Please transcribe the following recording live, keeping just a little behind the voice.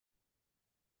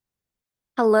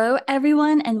Hello,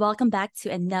 everyone, and welcome back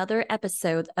to another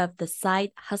episode of the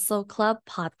Side Hustle Club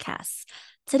podcast.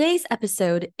 Today's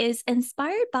episode is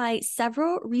inspired by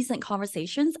several recent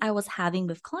conversations I was having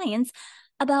with clients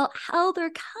about how they're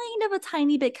kind of a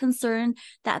tiny bit concerned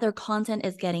that their content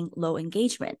is getting low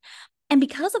engagement. And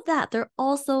because of that, they're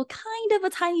also kind of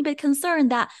a tiny bit concerned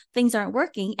that things aren't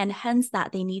working and hence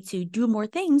that they need to do more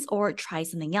things or try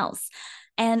something else.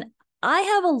 And I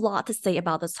have a lot to say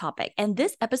about this topic. And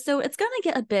this episode, it's going to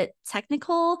get a bit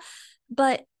technical,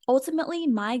 but ultimately,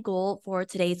 my goal for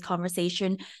today's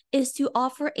conversation is to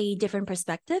offer a different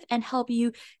perspective and help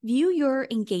you view your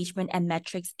engagement and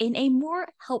metrics in a more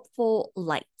helpful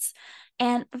light.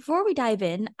 And before we dive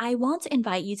in, I want to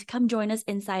invite you to come join us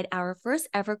inside our first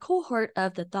ever cohort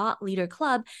of the Thought Leader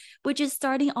Club, which is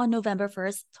starting on November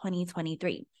 1st,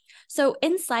 2023. So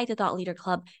inside the Thought Leader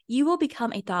Club, you will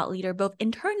become a thought leader both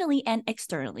internally and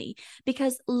externally,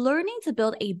 because learning to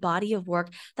build a body of work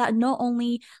that not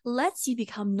only lets you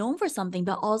become known for something,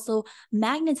 but also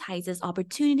magnetizes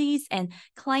opportunities and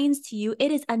clients to you, it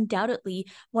is undoubtedly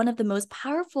one of the most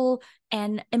powerful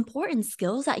and important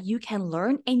skills that you can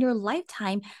learn in your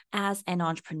lifetime as an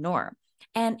entrepreneur.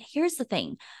 And here's the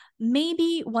thing.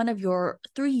 Maybe one of your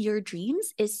 3-year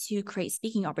dreams is to create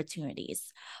speaking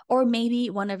opportunities. Or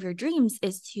maybe one of your dreams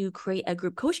is to create a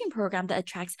group coaching program that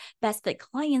attracts best fit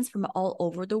clients from all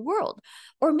over the world.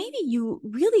 Or maybe you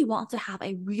really want to have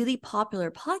a really popular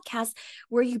podcast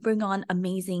where you bring on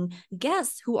amazing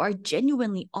guests who are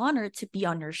genuinely honored to be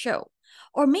on your show.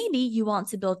 Or maybe you want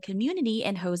to build community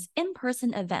and host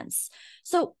in-person events.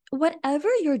 So whatever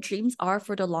your dreams are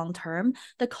for the long term,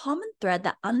 the common thread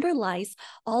that underlies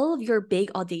all of your big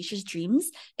audacious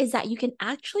dreams is that you can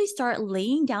actually start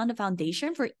laying down the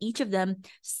foundation for each of them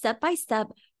step by step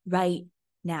right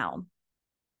now.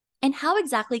 And how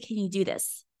exactly can you do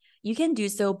this? You can do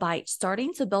so by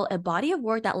starting to build a body of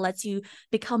work that lets you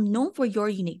become known for your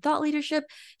unique thought leadership,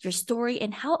 your story,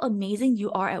 and how amazing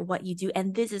you are at what you do.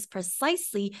 And this is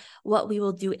precisely what we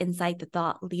will do inside the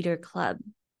Thought Leader Club.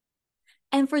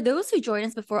 And for those who join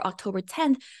us before October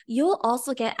 10th, you'll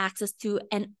also get access to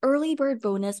an early bird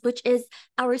bonus, which is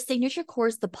our signature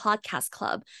course, the Podcast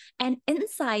Club. And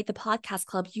inside the Podcast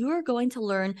Club, you are going to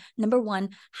learn, number one,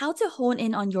 how to hone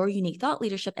in on your unique thought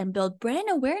leadership and build brand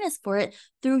awareness for it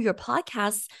through your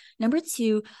podcasts. Number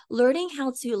two, learning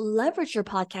how to leverage your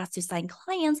podcast to sign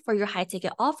clients for your high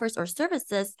ticket offers or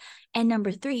services. And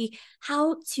number three,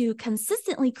 how to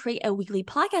consistently create a weekly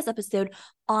podcast episode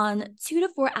on 2 to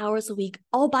 4 hours a week,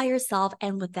 all by yourself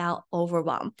and without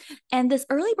overwhelm. And this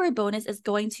early bird bonus is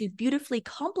going to beautifully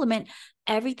complement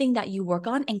everything that you work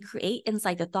on and create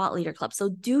inside the Thought Leader Club. So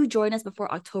do join us before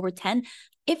October 10th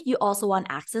if you also want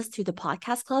access to the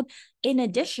Podcast Club, in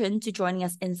addition to joining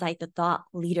us inside the Thought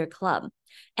Leader Club.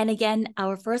 And again,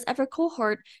 our first ever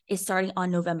cohort is starting on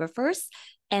November 1st.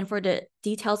 And for the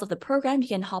details of the program, you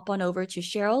can hop on over to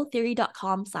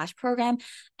cheryltheory.com/program.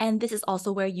 And this is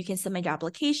also where you can submit your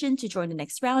application to join the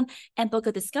next round and book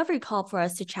a discovery call for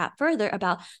us to chat further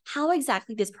about how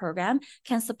exactly this program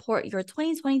can support your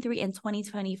 2023 and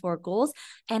 2024 goals,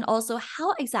 and also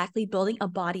how exactly building a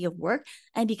body of work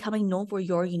and becoming known for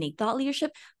your unique thought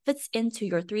leadership fits into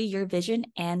your 3-year vision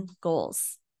and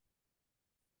goals.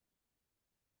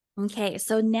 Okay,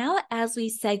 so now as we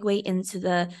segue into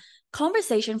the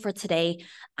conversation for today,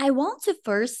 I want to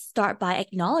first start by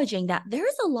acknowledging that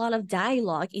there's a lot of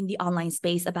dialogue in the online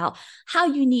space about how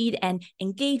you need an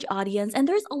engaged audience, and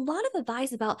there's a lot of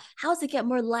advice about how to get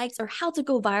more likes or how to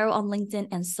go viral on LinkedIn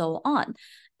and so on.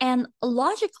 And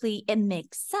logically, it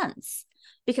makes sense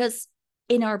because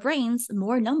in our brains,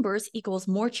 more numbers equals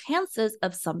more chances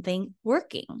of something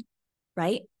working,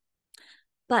 right?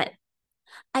 But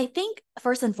I think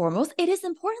first and foremost, it is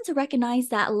important to recognize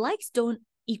that likes don't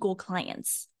equal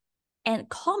clients and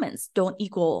comments don't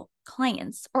equal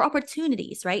clients or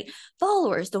opportunities, right?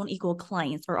 Followers don't equal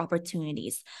clients or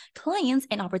opportunities. Clients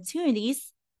and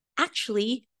opportunities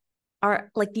actually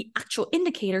are like the actual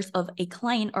indicators of a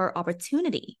client or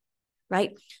opportunity,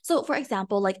 right? So for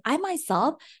example, like I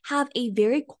myself have a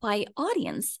very quiet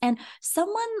audience, and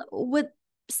someone would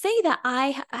say that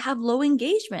I have low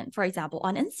engagement, for example,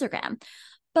 on Instagram.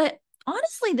 But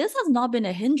honestly, this has not been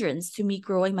a hindrance to me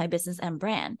growing my business and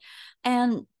brand.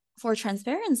 And for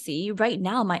transparency, right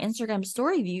now, my Instagram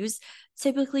story views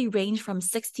typically range from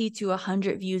 60 to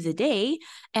 100 views a day.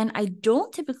 And I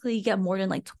don't typically get more than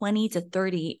like 20 to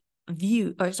 30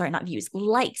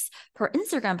 likes per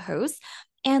Instagram post.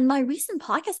 And my recent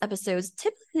podcast episodes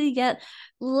typically get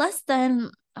less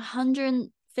than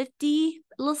 150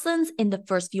 listens in the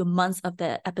first few months of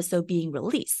the episode being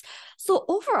released. So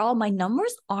overall, my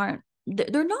numbers aren't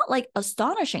they're not like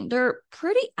astonishing. They're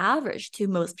pretty average to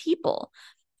most people.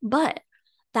 But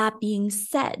that being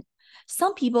said,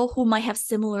 some people who might have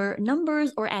similar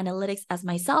numbers or analytics as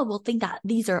myself will think that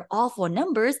these are awful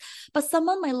numbers, but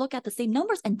someone might look at the same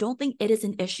numbers and don't think it is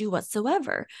an issue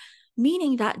whatsoever.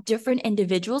 Meaning that different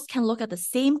individuals can look at the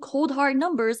same cold hard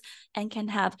numbers and can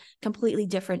have completely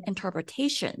different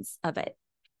interpretations of it.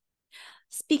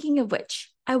 Speaking of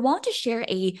which, I want to share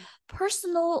a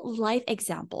personal life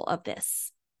example of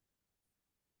this.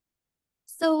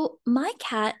 So my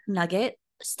cat Nugget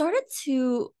started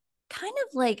to kind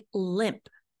of like limp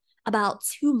about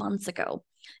 2 months ago.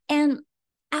 And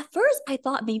at first I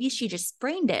thought maybe she just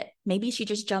sprained it. Maybe she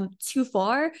just jumped too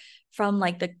far from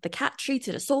like the cat tree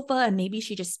to the sofa, and maybe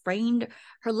she just sprained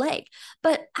her leg.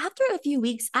 But after a few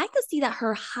weeks, I could see that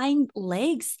her hind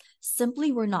legs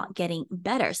simply were not getting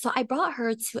better. So I brought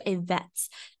her to a vet,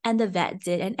 and the vet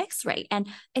did an x-ray and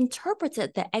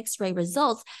interpreted the x-ray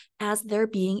results as there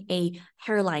being a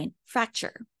hairline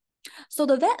fracture. So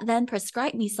the vet then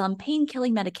prescribed me some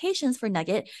pain-killing medications for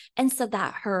Nugget and said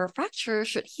that her fracture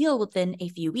should heal within a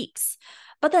few weeks.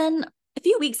 But then a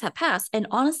few weeks have passed, and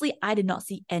honestly, I did not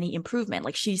see any improvement.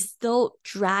 Like, she's still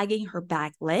dragging her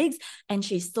back legs, and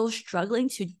she's still struggling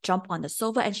to jump on the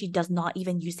sofa, and she does not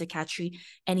even use the cat tree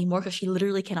anymore because she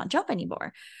literally cannot jump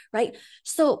anymore, right?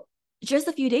 So just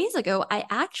a few days ago, I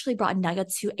actually brought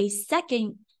Nugget to a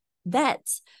second vet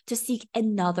to seek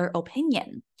another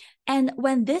opinion. And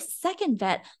when this second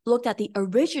vet looked at the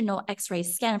original x-ray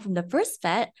scan from the first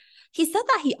vet, he said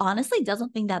that he honestly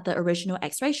doesn't think that the original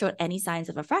x-ray showed any signs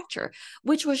of a fracture,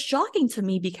 which was shocking to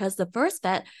me because the first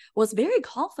vet was very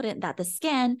confident that the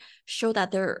scan showed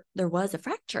that there was a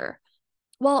fracture.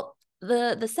 Well,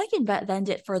 the second vet then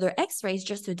did further x-rays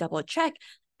just to double check.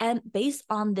 And based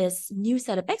on this new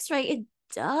set of x-ray, it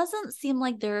doesn't seem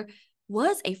like there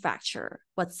was a fracture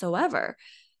whatsoever.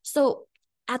 So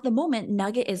at the moment,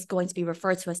 Nugget is going to be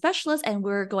referred to a specialist, and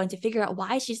we're going to figure out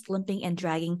why she's limping and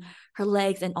dragging her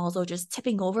legs and also just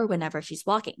tipping over whenever she's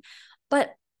walking.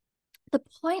 But the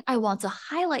point I want to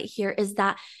highlight here is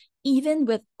that even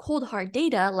with cold hard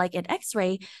data like an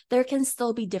x-ray, there can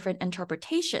still be different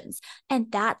interpretations. And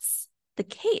that's the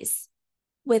case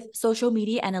with social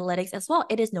media analytics as well.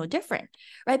 It is no different,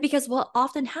 right? Because what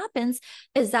often happens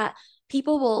is that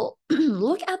people will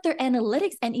look at their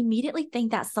analytics and immediately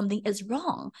think that something is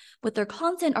wrong with their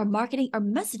content or marketing or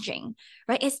messaging,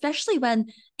 right? Especially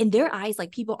when in their eyes,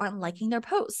 like, people aren't liking their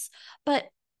posts. But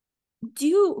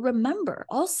do remember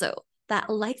also that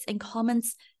likes and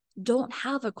comments don't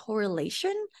have a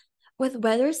correlation with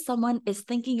whether someone is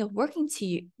thinking of working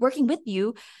with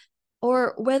you,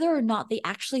 or whether or not they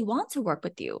actually want to work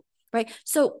with you, right?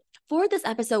 So for this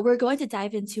episode, we're going to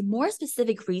dive into more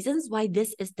specific reasons why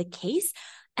this is the case.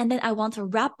 And then I want to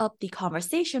wrap up the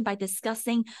conversation by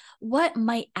discussing what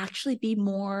might actually be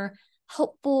more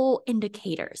helpful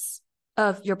indicators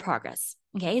of your progress.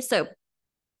 Okay, so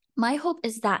my hope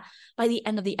is that by the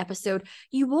end of the episode,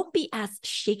 you won't be as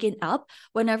shaken up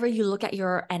whenever you look at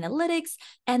your analytics,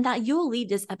 and that you'll leave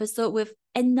this episode with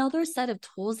another set of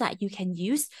tools that you can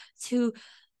use to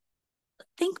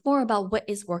think more about what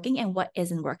is working and what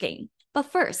isn't working.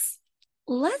 But first,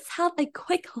 let's have a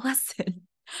quick lesson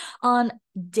on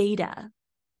data.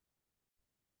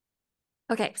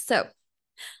 Okay, so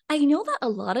I know that a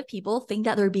lot of people think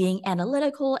that they're being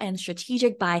analytical and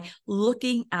strategic by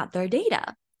looking at their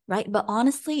data, right? But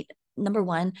honestly, number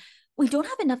one, we don't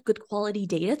have enough good quality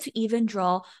data to even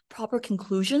draw proper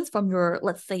conclusions from your,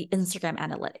 let's say, Instagram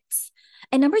analytics.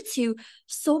 And number two,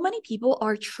 so many people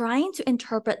are trying to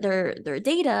interpret their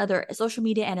data, their social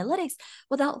media analytics,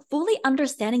 without fully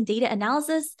understanding data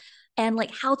analysis and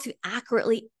like how to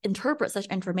accurately interpret such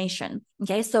information.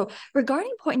 Okay, so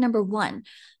regarding point number one,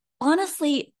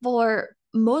 honestly, for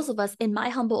most of us, in my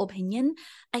humble opinion,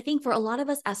 I think for a lot of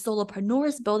us as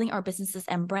solopreneurs building our businesses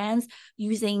and brands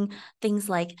using things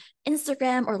like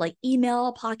Instagram or like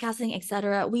email, podcasting,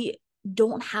 etc., we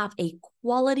don't have a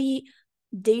quality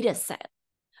data set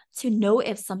to know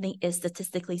if something is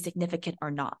statistically significant or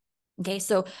not. Okay,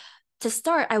 so to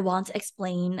start, I want to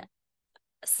explain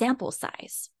sample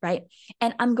size, right?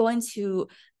 And I'm going to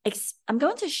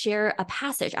share a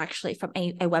passage actually from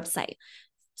a website.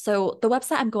 So the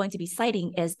website I'm going to be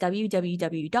citing is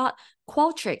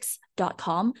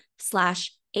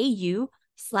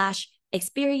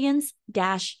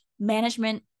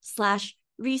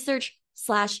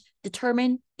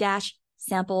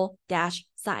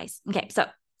Okay, so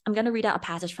I'm going to read out a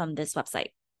passage from this website.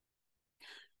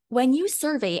 When you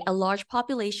survey a large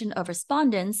population of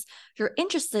respondents, you're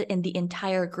interested in the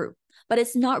entire group. but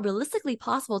it's not realistically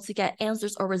possible to get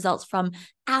answers or results from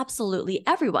absolutely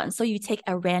everyone. So you take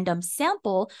a random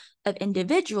sample of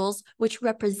individuals, which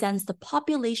represents the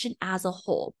population as a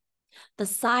whole. The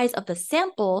size of the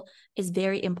sample is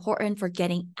very important for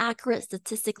getting accurate,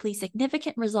 statistically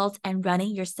significant results and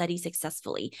running your study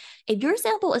successfully. If your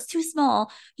sample is too small,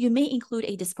 you may include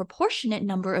a disproportionate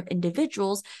number of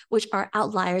individuals, which are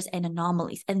outliers and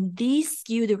anomalies, and these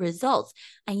skew the results,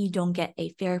 and you don't get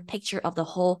a fair picture of the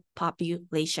whole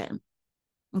population.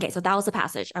 Okay, so that was the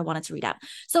passage I wanted to read out.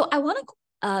 So I want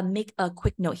to make a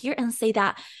quick note here and say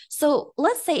that, so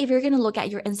let's say if you're going to look at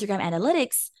your Instagram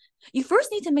analytics, you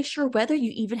first need to make sure whether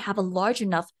you even have a large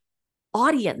enough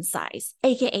audience size,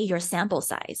 aka your sample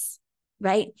size,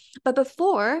 right? But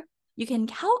before you can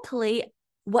calculate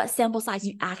what sample size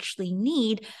you actually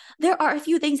need, there are a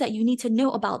few things that you need to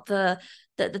know about the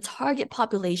target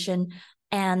population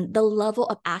and the level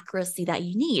of accuracy that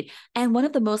you need. And one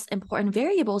of the most important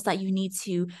variables that you need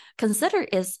to consider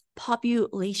is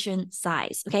population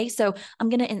size. Okay, so I'm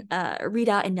going to read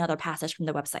out another passage from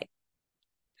the website.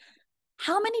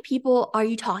 How many people are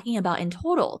you talking about in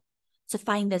total? To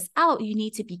find this out, you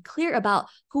need to be clear about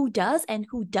who does and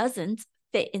who doesn't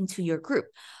fit into your group.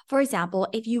 For example,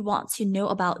 if you want to know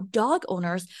about dog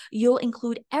owners, you'll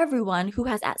include everyone who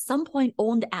has at some point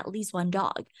owned at least one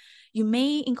dog. You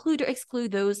may include or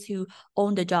exclude those who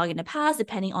owned a dog in the past,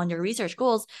 depending on your research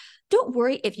goals. Don't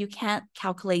worry if you can't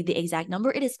calculate the exact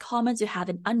number. It is common to have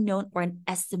an unknown or an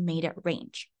estimated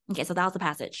range. Okay, so that was the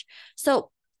passage. So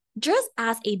just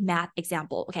as a math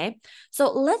example, okay? So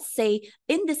let's say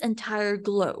in this entire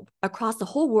globe, across the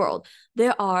whole world,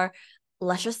 there are,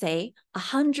 let's just say,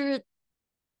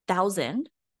 100,000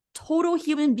 total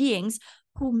human beings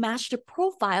who match the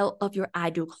profile of your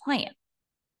ideal client.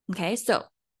 Okay, so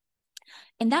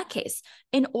in that case,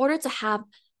 in order to have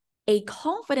a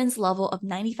confidence level of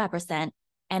 95%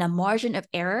 and a margin of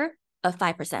error of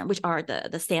 5%, which are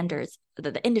the standards,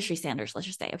 the industry standards, let's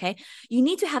just say, okay? You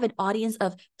need to have an audience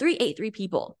of 383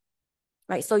 people,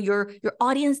 right? So your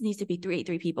audience needs to be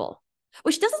 383 people,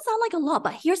 which doesn't sound like a lot,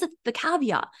 but here's the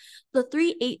caveat. The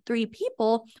 383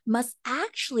 people must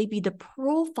actually be the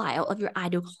profile of your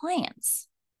ideal clients,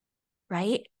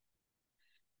 right?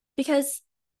 Because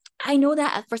I know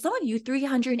that for some of you,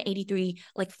 383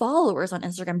 like followers on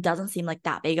Instagram doesn't seem like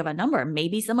that big of a number.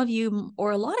 Maybe some of you or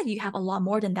a lot of you have a lot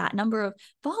more than that number of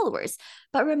followers.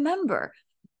 But remember,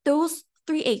 those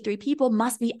 383 people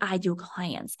must be ideal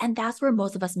clients. And that's where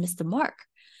most of us miss the mark.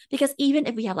 Because even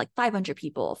if we have like 500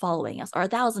 people following us or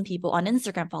 1,000 people on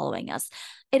Instagram following us,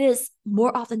 it is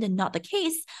more often than not the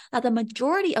case that the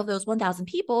majority of those 1,000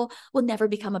 people will never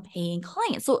become a paying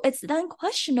client. So it's then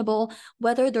questionable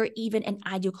whether they're even an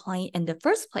ideal client in the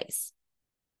first place,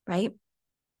 right?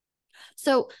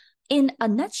 So in a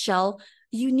nutshell,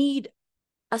 you need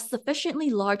a sufficiently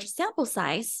large sample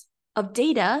size of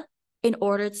data in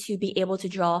order to be able to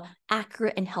draw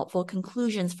accurate and helpful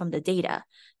conclusions from the data.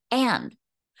 And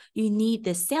you need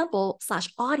this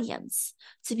sample/audience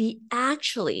to be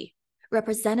actually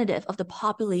representative of the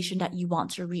population that you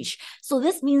want to reach. So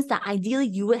this means that ideally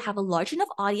you would have a large enough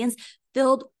audience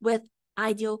filled with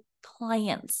ideal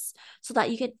clients so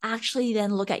that you can actually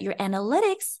then look at your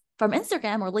analytics from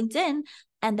Instagram or LinkedIn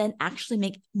and then actually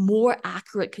make more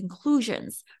accurate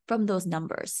conclusions from those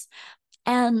numbers.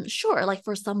 And sure, like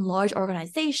for some large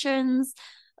organizations,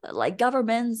 like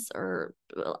governments or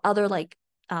other like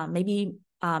maybe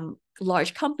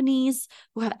large companies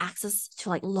who have access to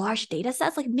like large data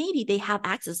sets, like maybe they have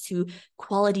access to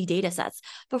quality data sets.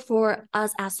 But for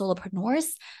us as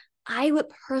solopreneurs, I would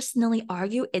personally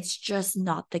argue it's just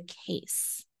not the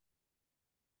case.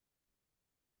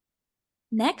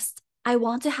 Next, I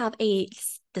want to have a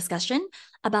discussion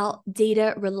about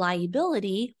data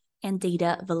reliability and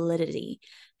data validity.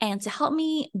 And to help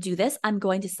me do this, I'm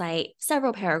going to cite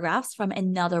several paragraphs from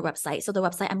another website. So the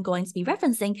website I'm going to be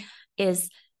referencing is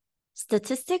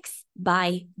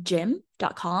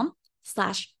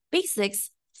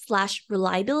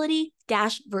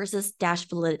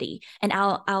statisticsbygym.com/basics/reliability-versus-validity. And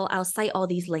I'll cite all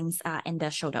these links in the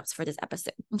show notes for this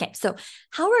episode. Okay, so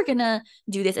how we're gonna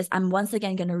do this is I'm once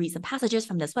again gonna read some passages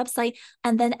from this website,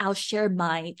 and then I'll share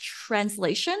my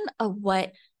translation of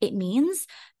what it means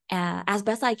as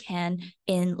best I can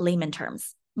in layman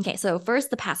terms. Okay, so first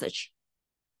the passage.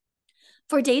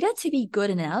 For data to be good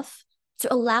enough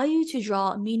to allow you to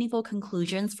draw meaningful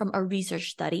conclusions from a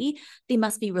research study, they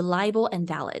must be reliable and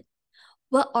valid.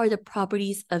 What are the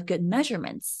properties of good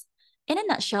measurements? In a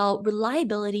nutshell,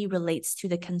 reliability relates to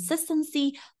the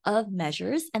consistency of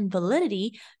measures, and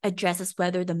validity addresses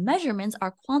whether the measurements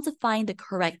are quantifying the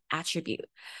correct attribute.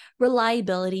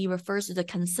 Reliability refers to the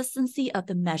consistency of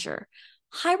the measure.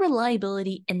 High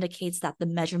reliability indicates that the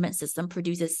measurement system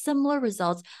produces similar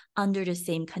results under the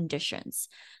same conditions.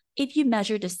 If you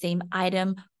measure the same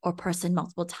item or person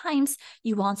multiple times,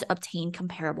 you want to obtain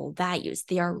comparable values.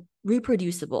 They are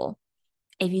reproducible.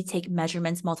 If you take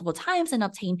measurements multiple times and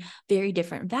obtain very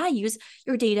different values,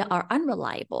 your data are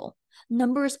unreliable.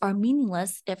 Numbers are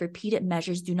meaningless if repeated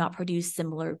measures do not produce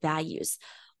similar values.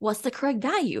 What's the correct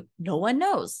value? No one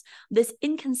knows. This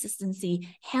inconsistency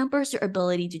hampers your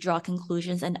ability to draw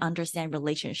conclusions and understand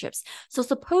relationships. So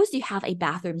suppose you have a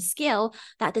bathroom scale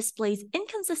that displays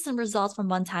inconsistent results from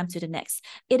one time to the next.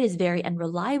 It is very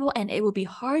unreliable, and it will be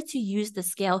hard to use the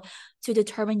scale to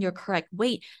determine your correct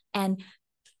weight and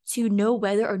to know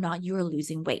whether or not you are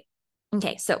losing weight.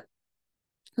 Okay, so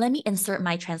let me insert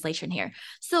my translation here.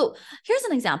 So here's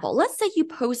an example. Let's say you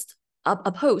post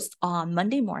a post on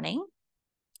Monday morning,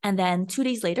 and then 2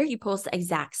 days later, you post the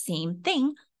exact same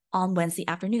thing on Wednesday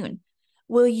afternoon.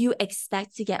 Will you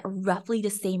expect to get roughly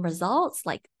the same results,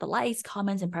 like the likes,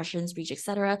 comments, impressions, reach,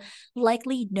 etc.?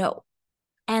 Likely no.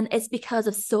 And it's because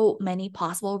of so many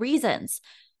possible reasons.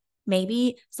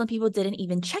 Maybe some people didn't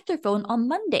even check their phone on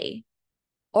Monday.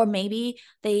 Or maybe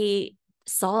they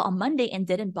saw it on Monday and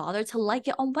didn't bother to like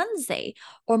it on Wednesday.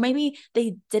 Or maybe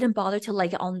they didn't bother to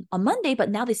like it on Monday, but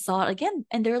now they saw it again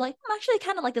and they're like, actually, I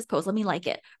kind of like this post. Let me like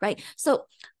it, right? So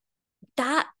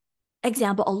that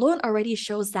example alone already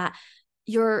shows that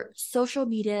your social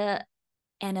media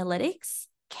analytics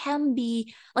can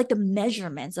be, like, the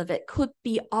measurements of it could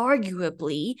be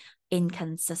arguably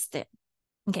inconsistent.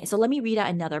 Okay, so let me read out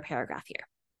another paragraph here.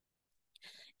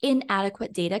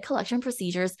 Inadequate data collection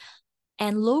procedures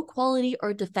and low quality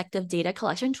or defective data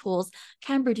collection tools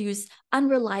can produce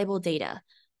unreliable data.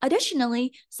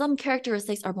 Additionally, some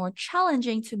characteristics are more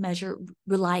challenging to measure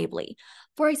reliably.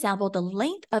 For example, the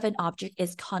length of an object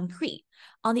is concrete.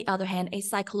 On the other hand, a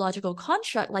psychological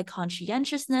construct like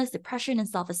conscientiousness, depression, and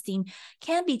self-esteem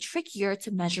can be trickier to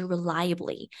measure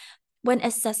reliably. When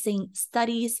assessing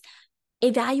studies,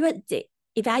 evaluate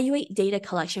data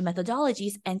collection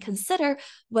methodologies and consider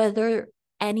whether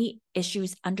any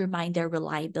issues undermine their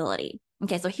reliability.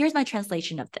 Okay, so here's my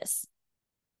translation of this.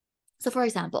 So for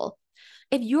example,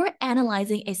 if you're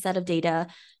analyzing a set of data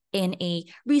in a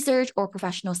research or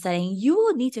professional setting, you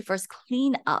will need to first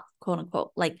clean up, quote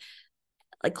unquote, like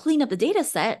clean up the data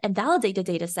set and validate the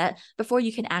data set before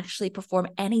you can actually perform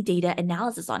any data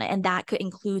analysis on it. And that could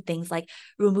include things like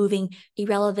removing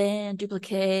irrelevant,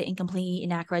 duplicate, incomplete,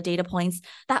 inaccurate data points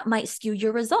that might skew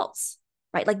your results,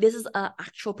 right? Like, this is an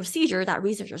actual procedure that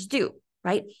researchers do,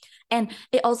 right? And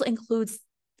it also includes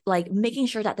like making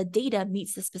sure that the data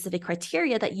meets the specific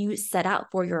criteria that you set out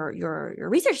for your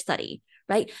research study,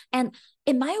 right? And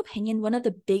in my opinion, one of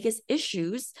the biggest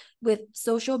issues with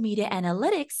social media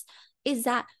analytics is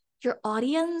that your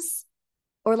audience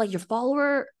or like your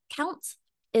follower count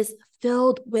is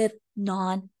filled with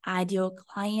non-ideal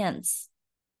clients,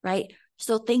 right?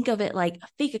 So think of it like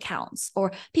fake accounts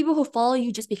or people who follow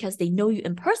you just because they know you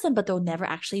in person, but they'll never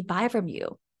actually buy from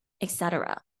you,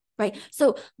 etc. Right?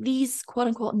 So these quote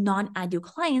unquote non-ideal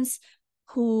clients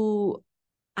who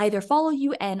either follow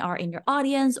you and are in your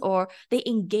audience, or they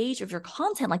engage with your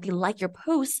content, like they like your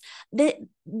posts,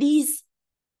 these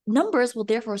numbers will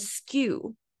therefore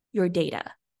skew your data.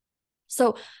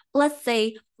 So let's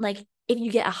say, like, if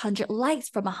you get 100 likes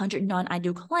from 100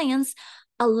 non-ideal clients,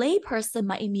 a layperson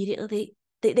might immediately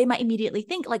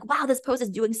think like, wow, this post is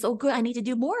doing so good, I need to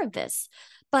do more of this.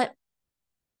 But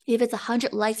if it's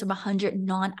 100 likes from 100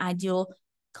 non-ideal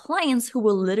clients who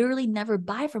will literally never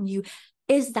buy from you,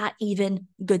 is that even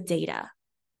good data,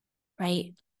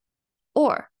 right?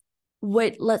 Or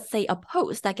would, let's say, a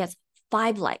post that gets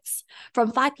 5 likes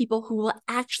from 5 people who will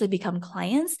actually become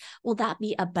clients, will that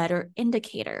be a better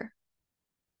indicator,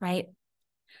 right?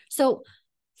 So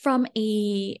from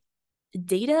a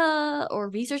data or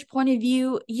research point of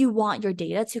view, you want your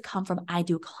data to come from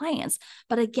ideal clients.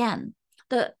 But again,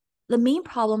 the main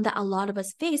problem that a lot of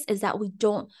us face is that we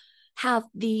don't have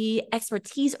the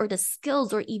expertise or the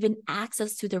skills or even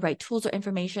access to the right tools or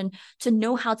information to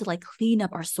know how to like clean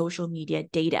up our social media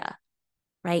data,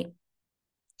 right?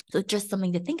 So just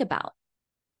something to think about.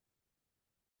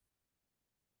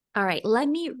 All right, let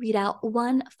me read out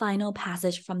one final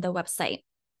passage from the website.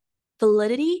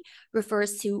 Validity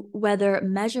refers to whether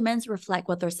measurements reflect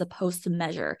what they're supposed to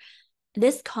measure.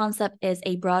 This concept is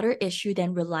a broader issue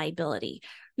than reliability.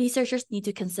 Researchers need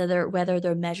to consider whether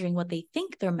they're measuring what they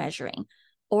think they're measuring,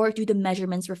 or do the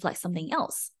measurements reflect something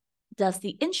else? does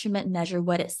the instrument measure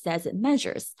what it says it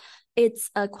measures? It's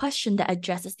a question that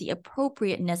addresses the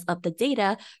appropriateness of the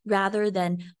data rather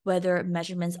than whether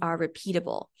measurements are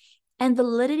repeatable. And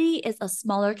validity is a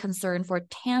smaller concern for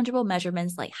tangible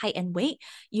measurements like height and weight.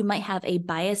 You might have a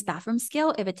biased bathroom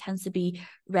scale if it tends to be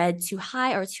read too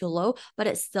high or too low, but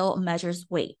it still measures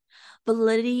weight.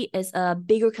 Validity is a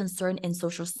bigger concern in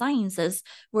social sciences,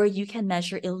 where you can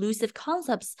measure elusive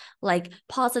concepts like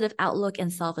positive outlook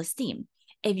and self-esteem.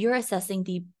 If you're assessing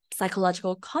the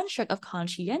psychological construct of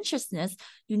conscientiousness,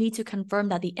 you need to confirm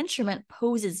that the instrument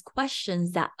poses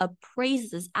questions that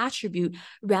appraise this attribute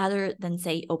rather than,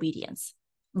 say, obedience.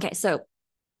 Okay, so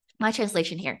my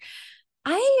translation here.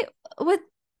 I would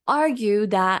argue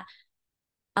that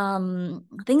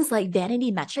things like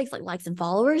vanity metrics like likes and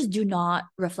followers do not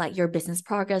reflect your business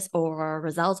progress or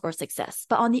results or success.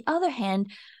 But on the other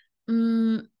hand,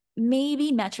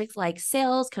 maybe metrics like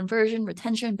sales, conversion,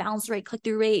 retention, bounce rate,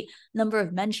 click-through rate, number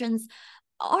of mentions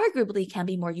arguably can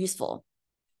be more useful.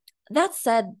 That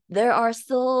said, there are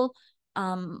still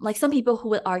like some people who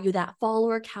would argue that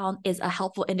follower count is a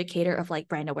helpful indicator of like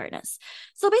brand awareness.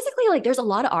 So basically, like there's a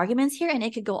lot of arguments here and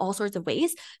it could go all sorts of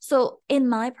ways. So in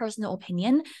my personal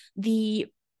opinion, the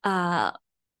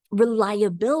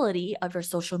reliability of your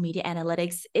social media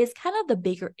analytics is kind of the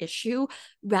bigger issue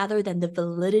rather than the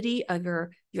validity of your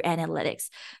analytics.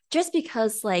 Just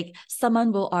because like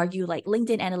someone will argue like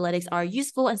LinkedIn analytics are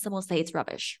useful and someone will say it's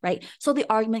rubbish, right? So the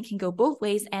argument can go both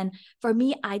ways. And for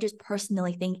me, I just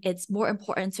personally think it's more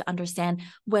important to understand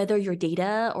whether your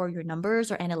data or your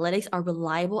numbers or analytics are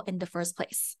reliable in the first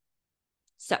place.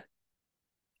 So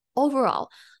overall,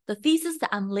 the thesis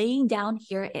that I'm laying down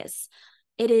here is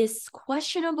it is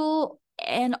questionable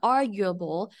and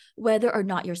arguable whether or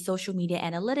not your social media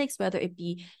analytics, whether it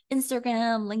be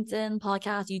Instagram, LinkedIn,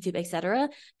 podcast, YouTube, etc.,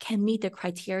 can meet the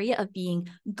criteria of being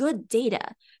good data,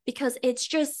 because it's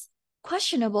just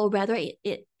questionable whether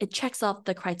it checks off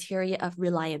the criteria of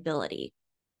reliability.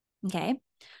 Okay.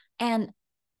 And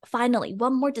finally,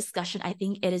 one more discussion I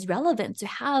think it is relevant to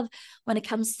have when it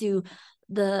comes to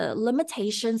the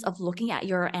limitations of looking at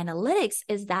your analytics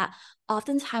is that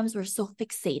oftentimes we're so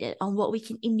fixated on what we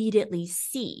can immediately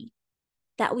see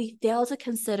that we fail to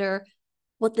consider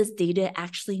what this data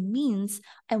actually means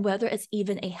and whether it's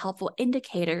even a helpful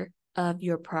indicator of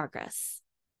your progress.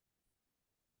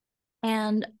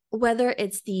 And whether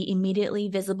it's the immediately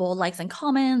visible likes and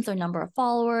comments or number of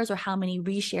followers or how many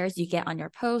reshares you get on your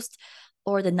post,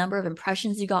 or the number of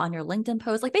impressions you got on your LinkedIn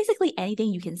post, like basically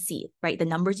anything you can see, right? The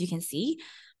numbers you can see.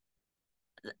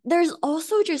 There's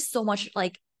also just so much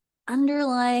like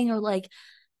underlying or like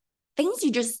things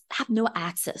you just have no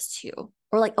access to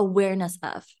or like awareness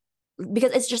of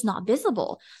because it's just not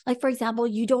visible. Like, for example,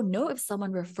 you don't know if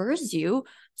someone refers you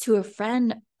to a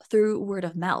friend through word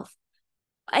of mouth,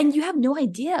 and you have no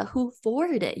idea who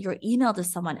forwarded your email to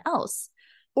someone else,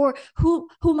 or who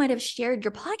might have shared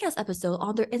your podcast episode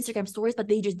on their Instagram stories, but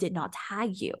they just did not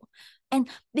tag you. And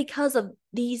because of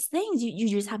these things, you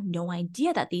just have no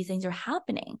idea that these things are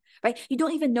happening, right? You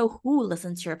don't even know who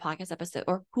listened to your podcast episode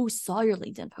or who saw your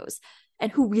LinkedIn post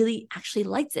and who really actually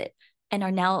liked it and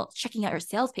are now checking out your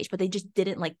sales page, but they just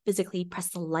didn't like physically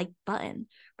press the like button,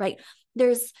 right?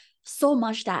 There's so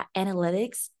much that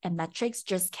analytics and metrics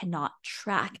just cannot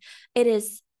track. It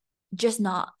is just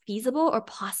not feasible or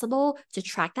possible to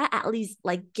track that, at least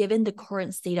like given the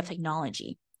current state of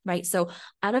technology, right? So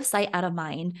out of sight, out of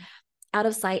mind, out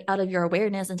of sight, out of your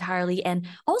awareness entirely. And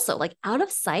also like out of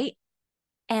sight,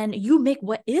 and you make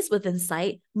what is within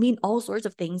sight mean all sorts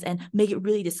of things and make it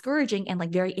really discouraging and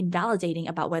like very invalidating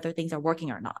about whether things are working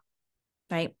or not,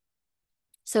 right?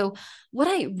 So what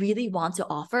I really want to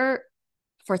offer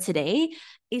for today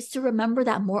is to remember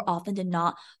that more often than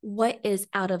not, what is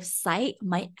out of sight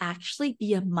might actually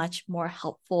be a much more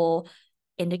helpful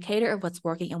indicator of what's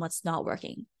working and what's not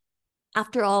working.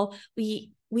 After all,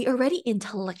 we already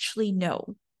intellectually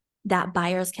know that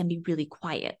buyers can be really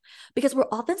quiet because we're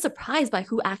often surprised by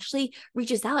who actually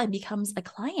reaches out and becomes a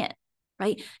client,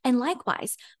 right? And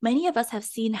likewise, many of us have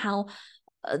seen how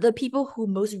the people who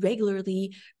most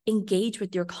regularly engage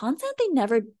with your content,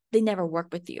 they never work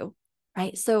with you,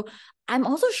 right? So I'm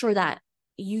also sure that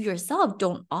you yourself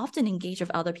don't often engage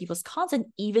with other people's content,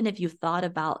 even if you've thought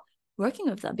about working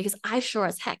with them, because I sure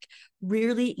as heck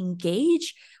rarely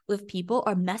engage with people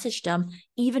or message them,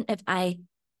 even if I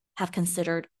have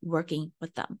considered working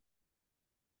with them.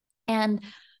 And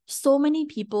so many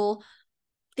people,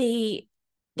 they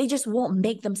just won't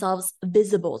make themselves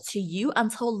visible to you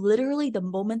until literally the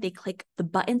moment they click the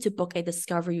button to book a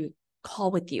discovery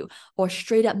call with you or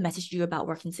straight up message you about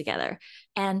working together.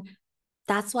 And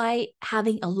That's why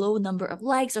having a low number of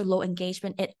likes or low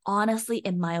engagement, it honestly,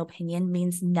 in my opinion,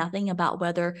 means nothing about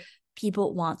whether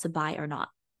people want to buy or not,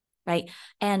 right?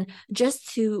 And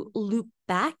just to loop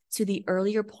back to the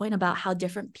earlier point about how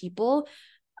different people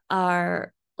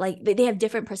are, like they have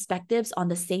different perspectives on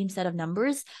the same set of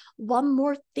numbers. One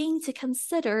more thing to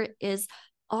consider is,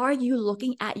 are you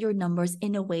looking at your numbers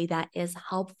in a way that is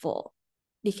helpful?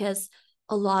 Because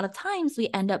a lot of times we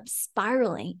end up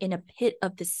spiraling in a pit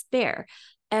of despair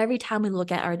every time we look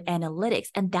at our analytics,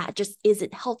 and that just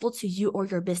isn't helpful to you or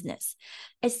your business,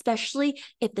 especially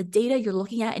if the data you're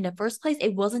looking at in the first place,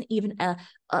 it wasn't even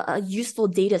a useful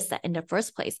data set in the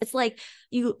first place. It's like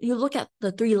you look at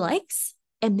the 3 likes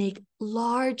and make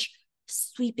large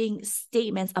sweeping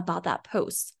statements about that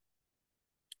post.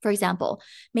 For example,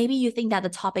 maybe you think that the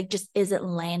topic just isn't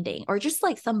landing, or just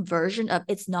like some version of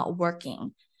it's not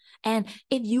working. And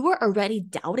if you were already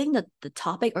doubting the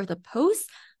topic or the post,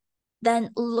 then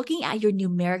looking at your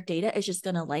numeric data is just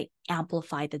gonna like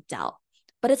amplify the doubt.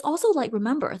 But it's also like,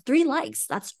 remember, 3 likes,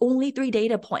 that's only 3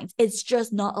 data points. It's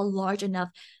just not a large enough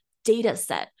data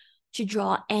set to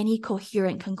draw any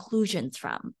coherent conclusions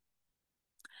from.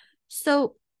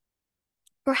 So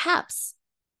perhaps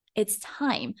it's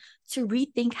time to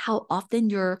rethink how often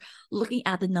you're looking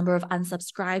at the number of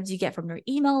unsubscribes you get from your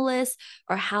email list,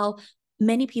 or how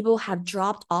many people have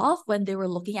dropped off when they were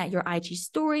looking at your IG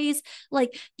stories.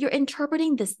 Like, you're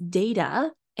interpreting this data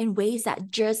in ways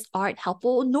that just aren't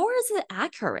helpful, nor is it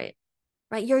accurate,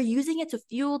 right? You're using it to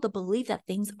fuel the belief that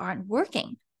things aren't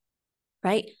working,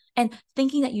 right? And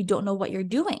thinking that you don't know what you're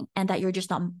doing and that you're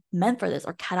just not meant for this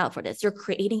or cut out for this. You're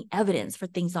creating evidence for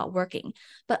things not working.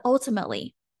 But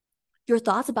ultimately, your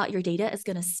thoughts about your data is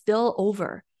going to spill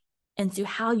over into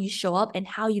how you show up and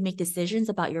how you make decisions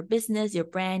about your business, your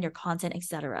brand, your content,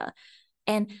 etc.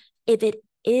 And if it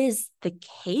is the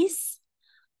case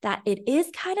that it is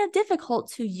kind of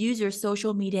difficult to use your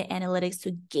social media analytics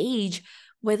to gauge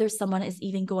whether someone is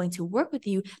even going to work with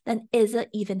you, then is it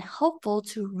even helpful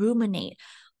to ruminate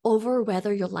over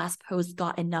whether your last post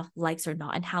got enough likes or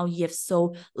not, and how you have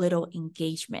so little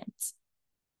engagement?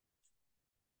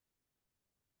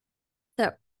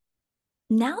 So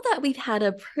now that we've had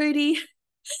a pretty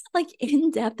like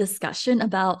in-depth discussion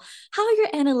about how your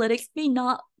analytics may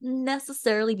not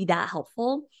necessarily be that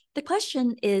helpful, the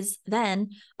question is then,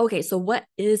 okay, so what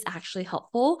is actually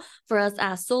helpful for us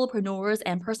as solopreneurs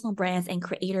and personal brands and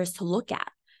creators to look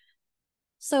at?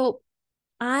 So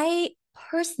I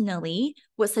personally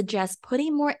would suggest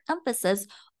putting more emphasis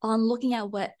on looking at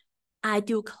what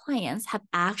ideal clients have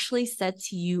actually said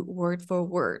to you word for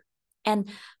word. And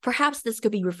perhaps this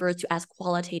could be referred to as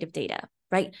qualitative data,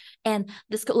 right? And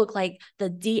this could look like the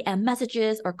DM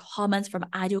messages or comments from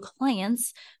ideal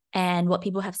clients, and what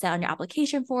people have said on your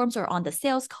application forms or on the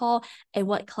sales call, and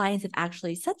what clients have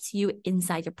actually said to you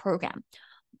inside your program.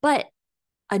 But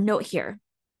a note here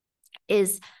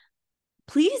is,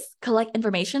 please collect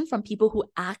information from people who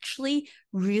actually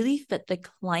really fit the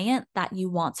client that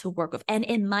you want to work with. And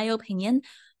in my opinion,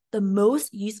 the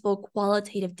most useful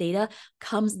qualitative data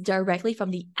comes directly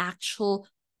from the actual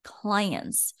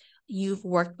clients you've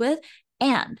worked with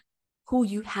and who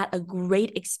you had a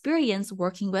great experience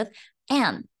working with,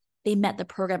 and they met the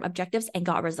program objectives and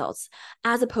got results,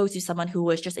 as opposed to someone who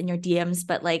was just in your DMs,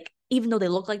 but like, even though they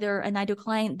look like they're an ideal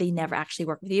client, they never actually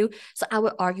work with you. So I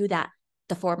would argue that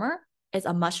the former is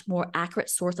a much more accurate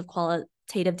source of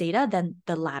qualitative data than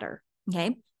the latter,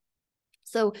 okay?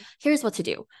 So here's what to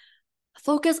do.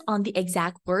 Focus on the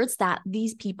exact words that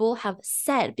these people have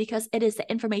said, because it is the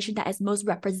information that is most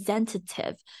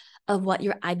representative of what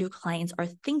your ideal clients are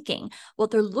thinking,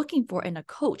 what they're looking for in a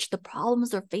coach, the problems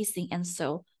they're facing, and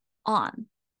so on.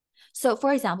 So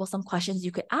for example, some questions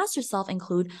you could ask yourself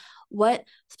include, what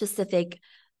specific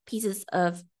pieces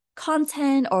of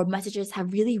content or messages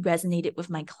have really resonated with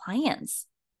my clients,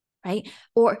 right?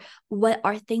 Or what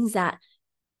are things that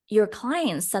your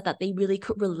clients said that they really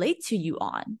could relate to you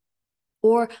on?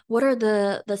 Or what are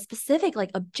the specific like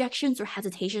objections or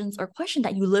hesitations or question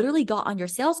that you literally got on your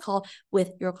sales call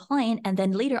with your client, and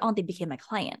then later on they became a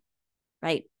client,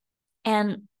 right?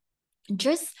 And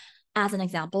just as an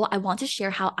example, I want to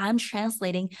share how I'm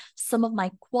translating some of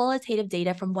my qualitative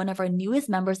data from one of our newest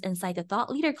members inside the Thought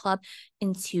Leader Club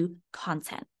into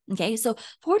content. Okay, so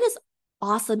for this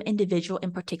awesome individual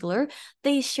in particular,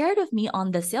 they shared with me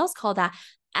on the sales call that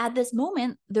at this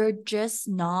moment, they're just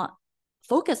not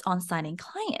focused on signing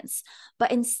clients,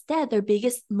 but instead their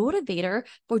biggest motivator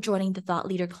for joining the Thought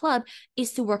Leader Club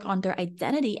is to work on their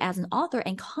identity as an author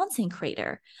and content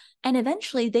creator. And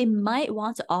eventually they might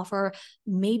want to offer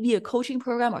maybe a coaching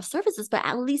program or services, but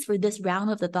at least for this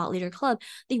round of the Thought Leader Club,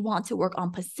 they want to work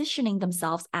on positioning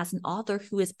themselves as an author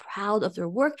who is proud of their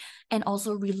work and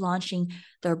also relaunching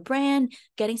their brand,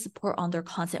 getting support on their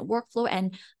content workflow,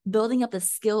 and building up the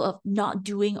skill of not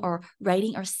doing or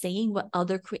writing or saying what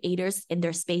other creators in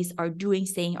their space are doing,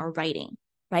 saying, or writing,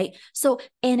 right? So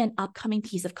in an upcoming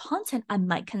piece of content, I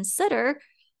might consider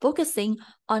focusing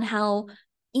on how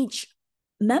each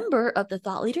member of the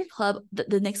Thought Leader Club,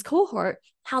 the next cohort,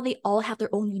 how they all have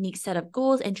their own unique set of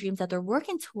goals and dreams that they're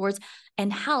working towards,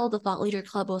 and how the Thought Leader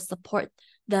Club will support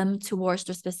them towards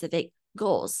their specific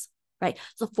goals, right?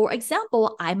 So for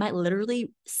example, I might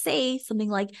literally say something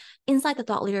like, inside the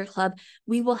Thought Leader Club,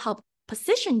 we will help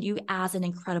position you as an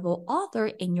incredible author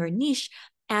in your niche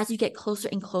as you get closer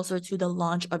and closer to the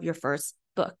launch of your first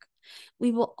book.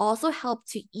 We will also help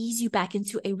to ease you back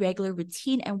into a regular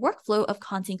routine and workflow of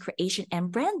content creation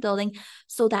and brand building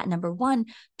so that, number one,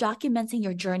 documenting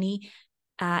your journey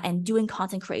and doing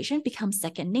content creation becomes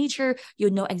second nature.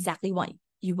 You'll know exactly what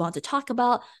you want to talk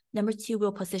about. Number two,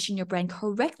 we'll position your brand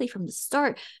correctly from the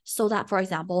start so that, for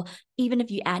example, even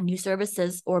if you add new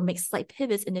services or make slight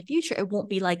pivots in the future, it won't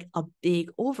be like a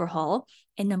big overhaul.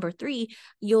 And number three,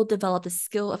 you'll develop the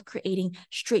skill of creating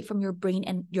straight from your brain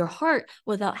and your heart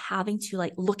without having to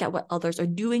like look at what others are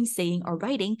doing, saying, or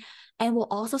writing. And will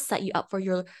also set you up for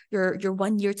your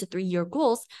 1 year to 3 year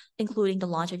goals, including the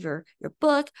launch of your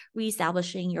book,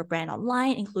 reestablishing your brand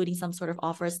online, including some sort of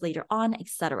offers later on,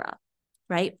 etc.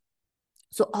 Right?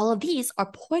 So all of these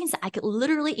are points that I could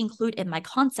literally include in my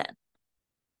content.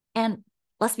 And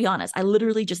let's be honest, I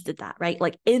literally just did that, right?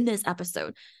 Like in this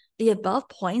episode, the above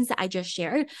points that I just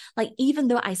shared, like even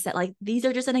though I said like these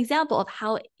are just an example of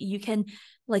how you can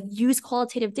like use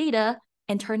qualitative data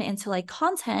and turn it into like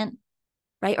content,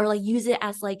 right? Or like use it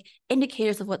as like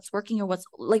indicators of what's working or what's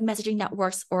like messaging that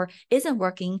works or isn't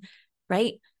working,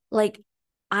 right? Like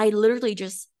I literally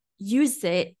just used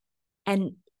it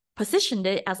and positioned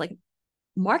it as like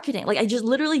marketing. Like I just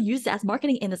literally used it as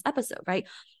marketing in this episode, right?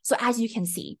 So as you can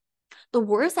see, the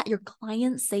words that your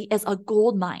clients say is a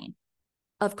gold mine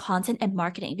of content and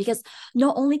marketing, because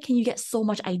not only can you get so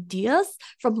much ideas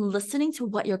from listening to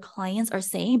what your clients are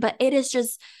saying, but it is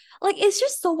just like, it's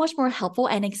just so much more helpful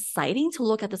and exciting to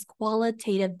look at this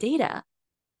qualitative data,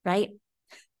 right?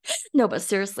 No, but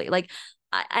seriously, like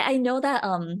I know that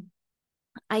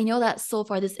so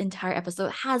far this entire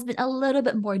episode has been a little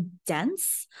bit more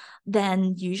dense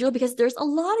than usual because there's a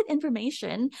lot of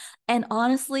information. And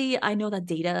honestly, I know that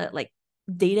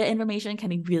data information can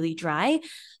be really dry,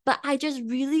 but I just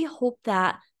really hope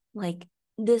that like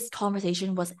this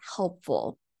conversation was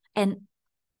helpful and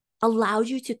allowed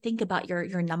you to think about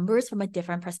your numbers from a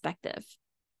different perspective.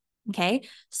 Okay.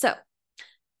 So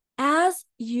as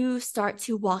you start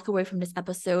to walk away from this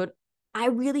episode, I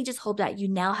really just hope that you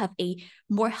now have a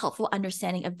more helpful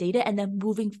understanding of data. And then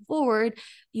moving forward,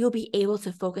 you'll be able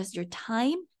to focus your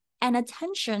time and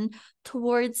attention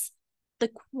towards the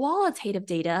qualitative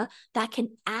data that can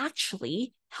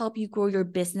actually help you grow your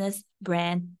business,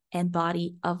 brand, and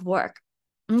body of work.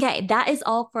 Okay, that is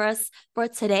all for us for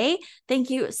today. Thank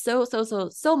you so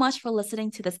much for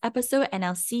listening to this episode, and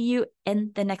I'll see you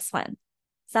in the next one.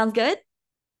 Sounds good?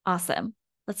 Awesome.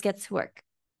 Let's get to work.